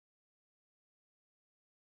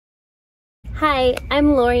Hi,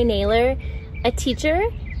 I'm Lori Naylor, a teacher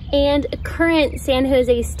and a current San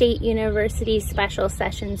Jose State University Special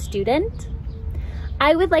Sessions student.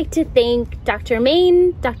 I would like to thank Dr.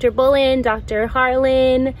 Main, Dr. Bullen, Dr.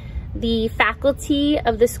 Harlan, the faculty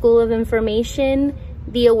of the School of Information,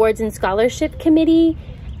 the Awards and Scholarship Committee,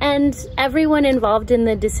 and everyone involved in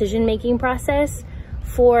the decision-making process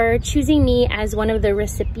for choosing me as one of the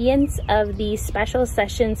recipients of the Special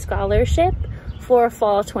Session Scholarship for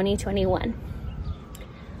Fall 2021.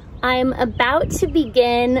 I'm about to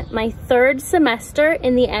begin my third semester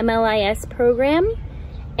in the MLIS program,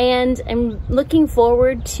 and I'm looking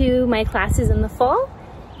forward to my classes in the fall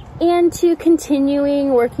and to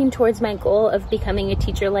continuing working towards my goal of becoming a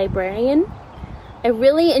teacher librarian. I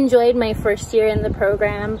really enjoyed my first year in the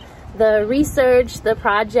program, the research, the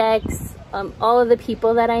projects, all of the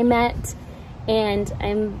people that I met, and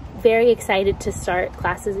I'm very excited to start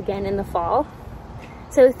classes again in the fall.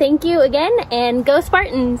 So thank you again, and go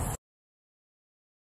Spartans!